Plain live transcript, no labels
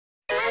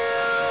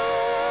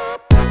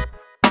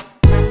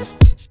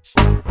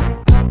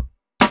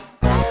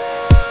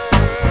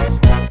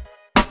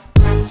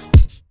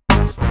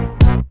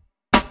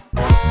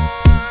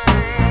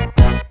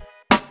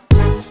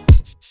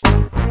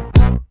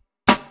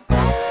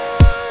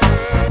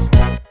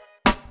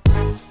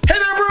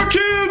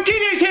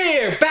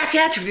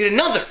At you with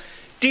another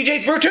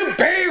DJs BrewTube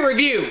beer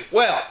review.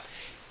 Well,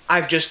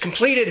 I've just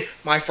completed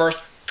my first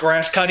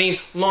grass cutting,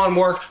 lawn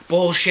work,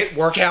 bullshit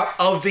workout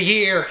of the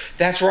year.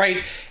 That's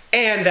right.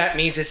 And that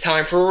means it's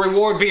time for a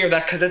reward beer.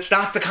 Because it's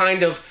not the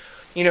kind of,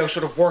 you know,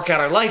 sort of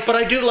workout I like, but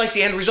I do like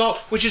the end result,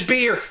 which is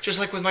beer, just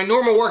like with my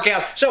normal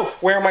workout. So,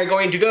 where am I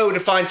going to go to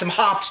find some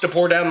hops to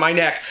pour down my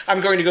neck?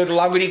 I'm going to go to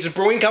Lagunitas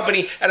Brewing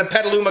Company out of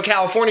Petaluma,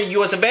 California,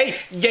 US of A.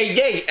 Yay,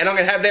 yay! And I'm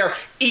going to have their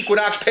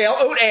Equinox Pale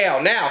Oat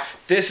Ale. Now,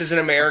 this is an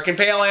American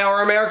Pale Ale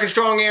or American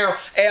Strong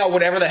Ale,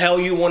 whatever the hell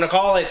you want to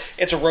call it.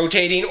 It's a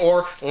rotating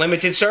or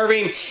limited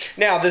serving.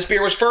 Now, this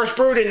beer was first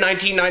brewed in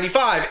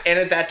 1995, and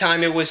at that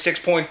time it was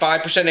 6.5%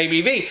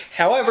 ABV.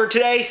 However,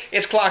 today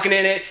it's clocking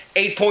in at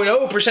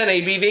 8.0%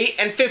 ABV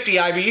and 50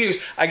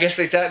 IBUs. I guess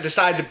they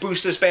decided to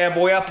boost this bad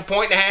boy up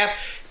 1.5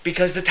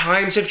 because the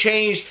times have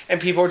changed and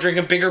people are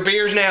drinking bigger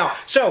beers now.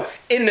 So,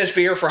 in this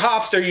beer for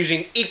hops, they're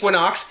using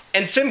Equinox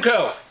and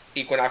Simcoe.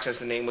 Equinox, as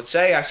the name would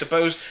say, I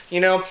suppose, you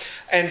know,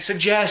 and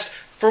suggest.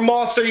 For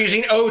malts, they're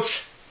using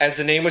oats, as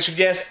the name would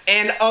suggest,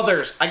 and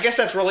others. I guess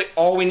that's really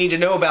all we need to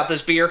know about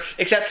this beer,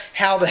 except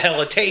how the hell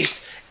it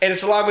tastes. And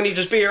it's a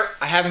Lagunitas beer.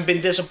 I haven't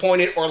been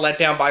disappointed or let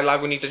down by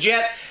Lagunitas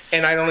yet,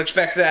 and I don't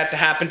expect that to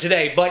happen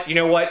today. But you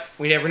know what?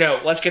 We never know.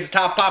 Let's get the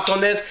top popped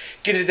on this,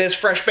 get this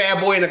fresh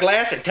bad boy in the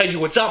glass, and tell you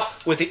what's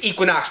up with the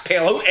Equinox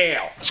Pale Oat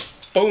Ale.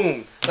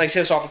 Boom. Nice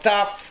hiss off the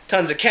top.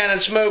 Tons of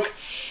cannon smoke.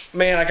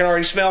 Man, I can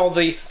already smell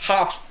the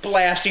hops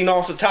blasting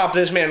off the top of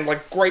this, man,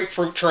 like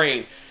grapefruit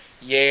train.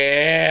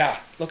 Yeah,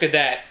 look at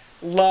that.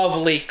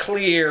 Lovely,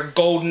 clear,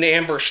 golden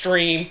amber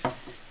stream.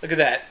 Look at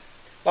that.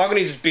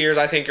 Lagunitas beers,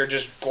 I think, are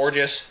just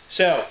gorgeous.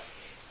 So,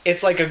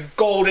 it's like a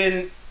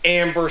golden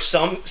amber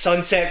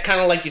sunset, kind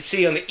of like you'd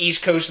see on the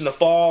East Coast in the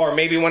fall, or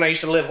maybe when I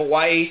used to live in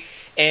Hawaii,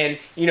 and,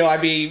 you know, I'd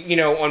be, you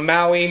know, on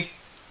Maui,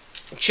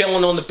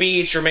 chilling on the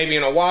beach, or maybe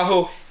in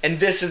Oahu, and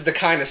this is the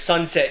kind of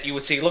sunset you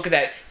would see. Look at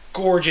that.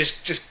 Gorgeous,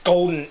 just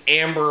golden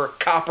amber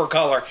copper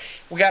color.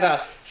 We got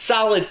a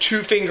solid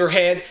 2-finger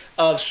head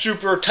of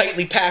super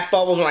tightly packed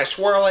bubbles. When I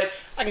swirl it,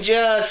 I can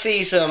just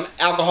see some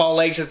alcohol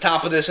legs at the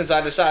top of this since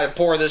I decided to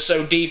pour this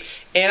so deep.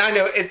 And I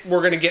know we're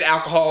going to get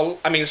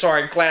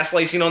glass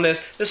lacing on this.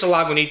 This is a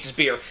Lagunitas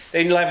beer.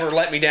 They never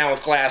let me down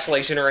with glass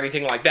lacing or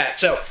anything like that.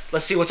 So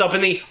let's see what's up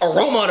in the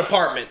aroma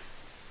department.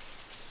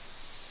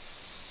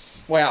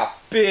 Wow,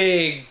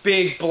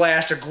 big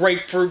blast of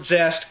grapefruit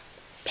zest,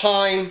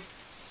 pine,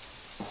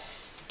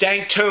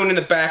 dank tone in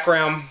the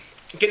background.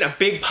 Getting a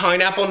big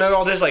pineapple note.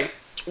 All this like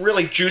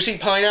really juicy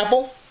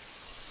pineapple.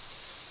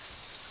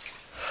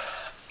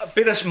 A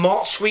bit of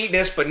malt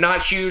sweetness, but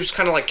not huge.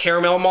 Kind of like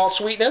caramel malt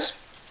sweetness.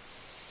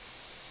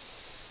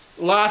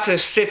 Lots of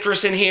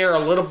citrus in here. A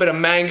little bit of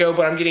mango,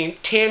 but I'm getting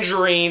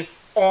tangerine,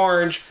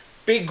 orange,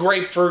 big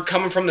grapefruit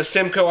coming from the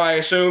Simcoe, I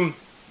assume.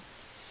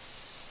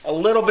 A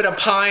little bit of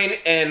pine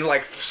and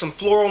like some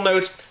floral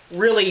notes.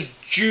 Really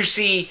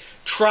juicy,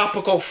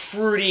 tropical,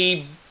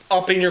 fruity,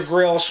 up in your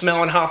grill,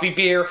 smelling hoppy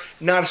beer.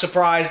 Not a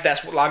surprise,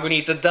 that's what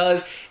Lagunitas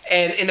does.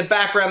 And in the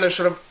background, there's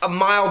sort of a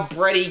mild,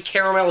 bready,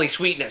 caramelly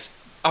sweetness.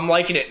 I'm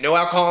liking it. No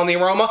alcohol in the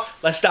aroma.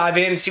 Let's dive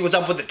in and see what's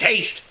up with the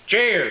taste.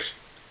 Cheers!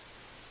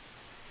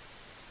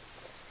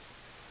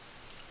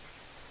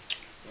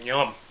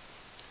 Yum.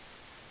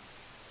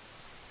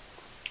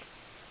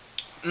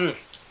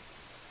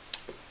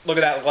 Look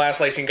at that glass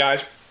lacing,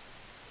 guys.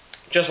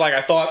 Just like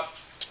I thought.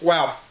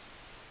 Wow.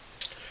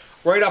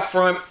 Right up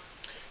front,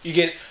 you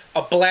get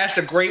a blast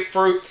of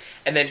grapefruit,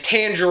 and then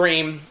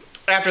tangerine.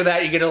 After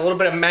that, you get a little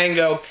bit of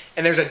mango,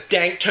 and there's a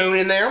dank tone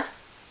in there.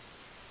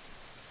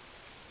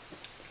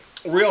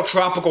 Real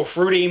tropical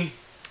fruity,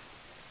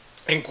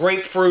 and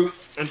grapefruit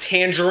and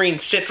tangerine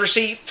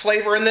citrusy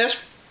flavor in this.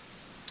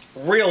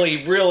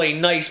 Really, really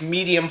nice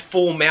medium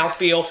full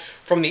mouthfeel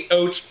from the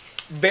oats.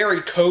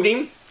 Very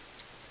coating.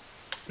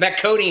 That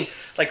coating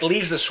like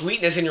leaves the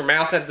sweetness in your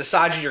mouth at the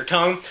sides of your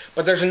tongue,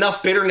 but there's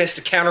enough bitterness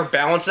to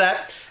counterbalance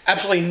that.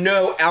 Absolutely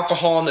no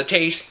alcohol in the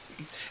taste.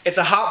 It's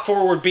a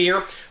hop-forward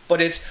beer, but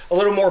it's a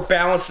little more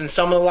balanced than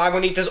some of the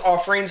Lagunitas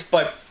offerings.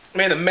 But,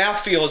 man, the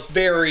mouthfeel is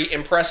very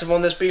impressive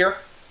on this beer.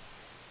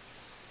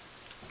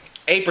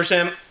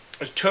 8%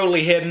 is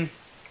totally hidden.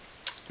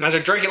 And as I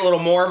drink it a little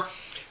more,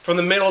 from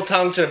the middle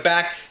tongue to the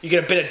back, you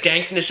get a bit of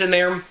dankness in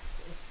there.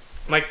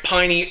 Like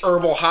piney,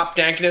 herbal hop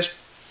dankness.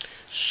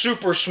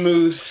 Super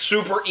smooth,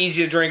 super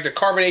easy to drink. The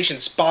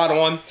carbonation's spot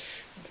on.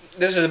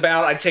 This is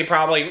about, I'd say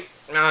probably,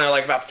 I don't know,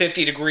 like about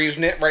 50 degrees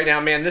right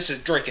now, man. This is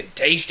drinking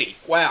tasty.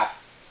 Wow.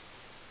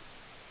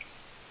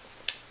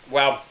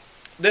 Wow.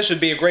 This would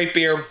be a great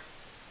beer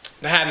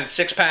to have in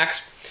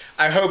 6-packs.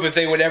 I hope if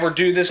they would ever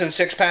do this in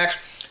 6-packs,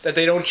 that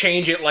they don't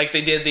change it like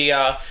they did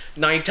the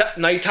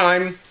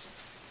nighttime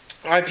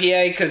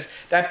IPA, because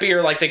that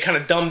beer, like, they kind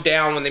of dumbed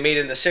down when they made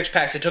it in the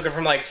 6-packs. They took it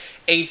from like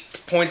 8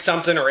 point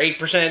something or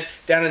 8%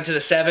 down into the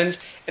 7s,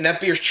 and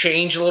that beer's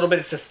changed a little bit.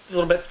 It's a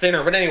little bit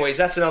thinner, but anyways,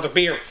 that's another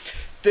beer.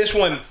 This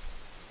one,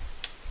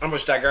 I'm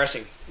just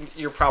digressing.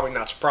 You're probably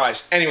not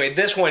surprised. Anyway,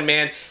 this one,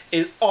 man,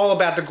 is all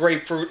about the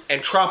grapefruit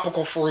and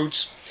tropical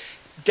fruits.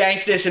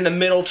 Dankness in the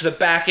middle to the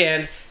back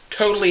end,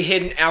 totally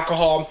hidden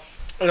alcohol,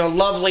 and a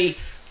lovely,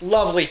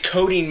 lovely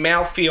coating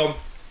mouthfeel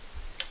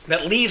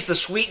that leaves the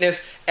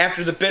sweetness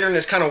after the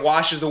bitterness kind of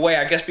washes away.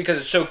 I guess because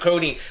it's so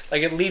coating,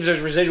 like it leaves those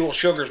residual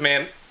sugars,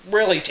 man.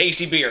 Really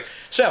tasty beer.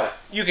 So,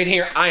 you can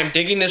hear I am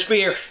digging this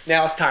beer.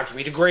 Now it's time for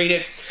me to grade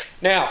it.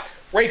 Now,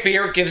 Rate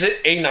Beer gives it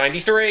a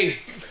 93.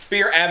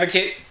 Beer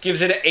Advocate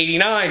gives it an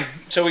 89.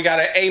 So we got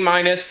an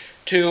A-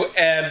 to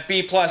a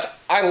B+.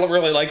 I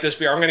really like this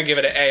beer. I'm going to give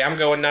it an A. I'm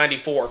going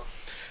 94.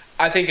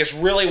 I think it's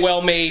really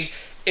well made.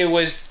 It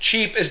was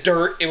cheap as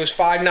dirt. It was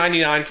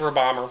 $5.99 for a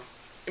bomber.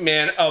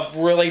 Man, a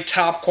really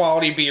top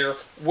quality beer,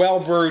 well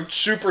brewed,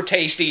 super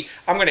tasty.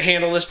 I'm going to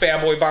handle this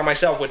bad boy by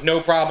myself with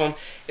no problem.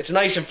 It's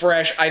nice and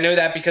fresh. I know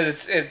that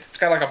because it's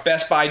got like a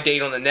Best Buy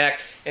date on the neck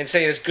and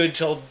saying it's good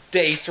till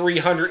day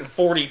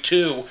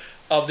 342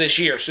 of this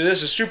year. So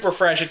this is super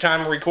fresh at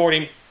time of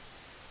recording,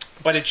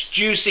 but it's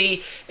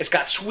juicy. It's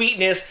got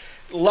sweetness,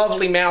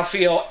 lovely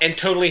mouthfeel, and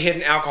totally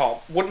hidden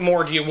alcohol. What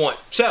more do you want?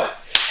 So,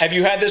 have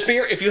you had this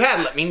beer? If you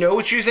had, let me know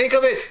what you think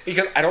of it,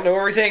 because I don't know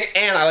everything,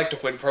 and I like the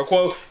quid pro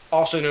quo,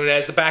 also known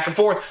as the back and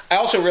forth. I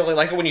also really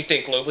like it when you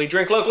think globally,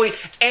 drink locally,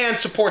 and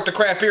support the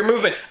craft beer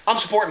movement. I'm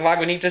supporting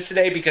Lagunitas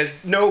today because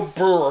no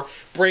brewer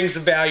brings the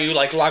value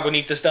like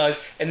Lagunitas does,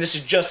 and this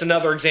is just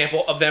another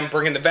example of them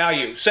bringing the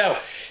value. So,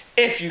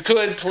 if you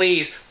could,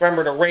 please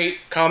remember to rate,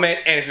 comment,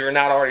 and if you're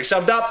not already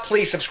subbed up,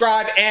 please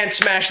subscribe and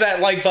smash that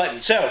like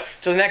button. So,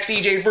 to the next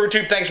DJs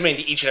BrewTube, thanks to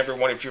each and every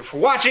one of you for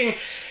watching.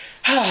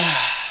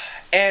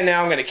 And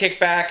now I'm going to kick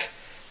back.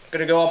 I'm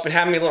going to go up and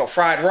have me a little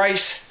fried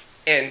rice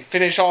and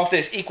finish off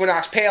this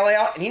Equinox Pale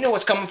Ale. And you know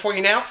what's coming for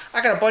you now?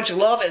 I got a bunch of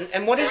love,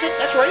 and what is it?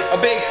 That's right, a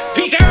big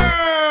peace out!